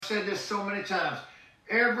said this so many times.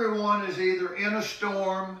 Everyone is either in a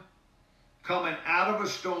storm, coming out of a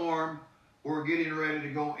storm, or getting ready to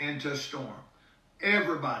go into a storm.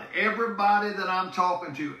 Everybody that I'm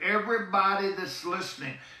talking to, everybody that's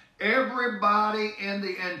listening, everybody in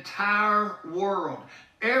the entire world,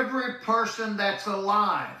 every person that's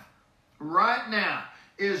alive right now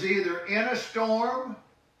is either in a storm,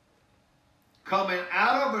 coming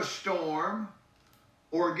out of a storm,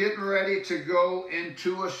 or getting ready to go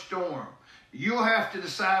into a storm. You'll have to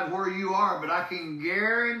decide where you are, but I can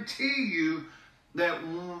guarantee you that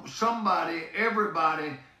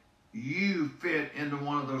everybody, you fit into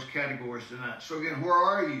one of those categories tonight. So again, where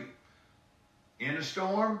are you? In a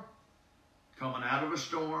storm, coming out of a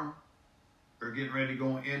storm, or getting ready to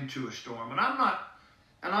go into a storm. And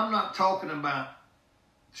I'm not talking about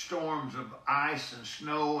storms of ice and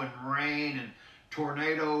snow and rain and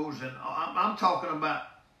tornadoes, and I'm talking about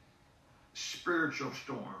spiritual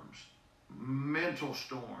storms, mental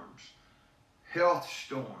storms, health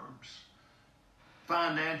storms,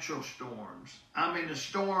 financial storms. I mean, the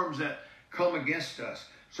storms that come against us.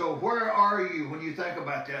 So where are you when you think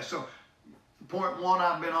about that? So point one,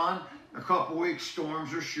 I've been on a couple weeks.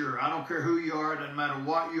 Storms are sure. I don't care who you are. It doesn't matter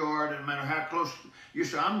what you are. It doesn't matter how close you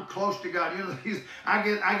say. I'm close to God. You know,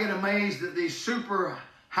 I get amazed at these super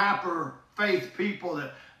hyper faith people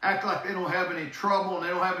that act like they don't have any trouble and they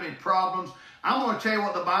don't have any problems. I'm going to tell you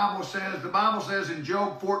what the Bible says. The Bible says in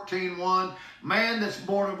Job 14:1, man that's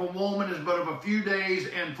born of a woman is but of a few days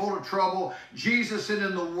and full of trouble. Jesus said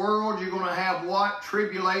in the world you're going to have what?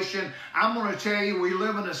 Tribulation. I'm going to tell you, we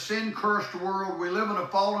live in a sin-cursed world. We live in a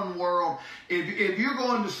fallen world. If you're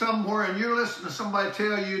going to somewhere and you're listening to somebody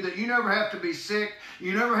tell you that you never have to be sick,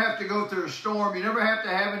 you never have to go through a storm, you never have to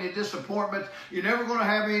have any disappointments, you're never going to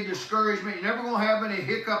have any discouragement, you're never going to have any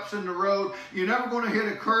hiccups in the road, you're never going to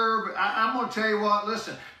hit a curve, I'm going to tell you what,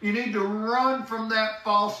 listen, you need to run from that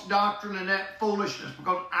false doctrine and that foolishness,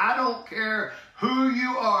 because I don't care who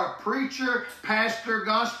you are, preacher, pastor,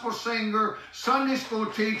 gospel singer, Sunday school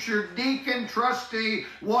teacher, deacon, trustee,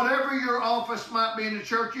 whatever your office might be in the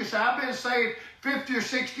church. You say, I've been saved 50 or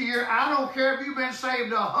 60 years. I don't care if you've been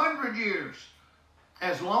saved 100 years.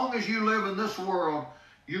 As long as you live in this world,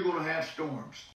 you're going to have storms.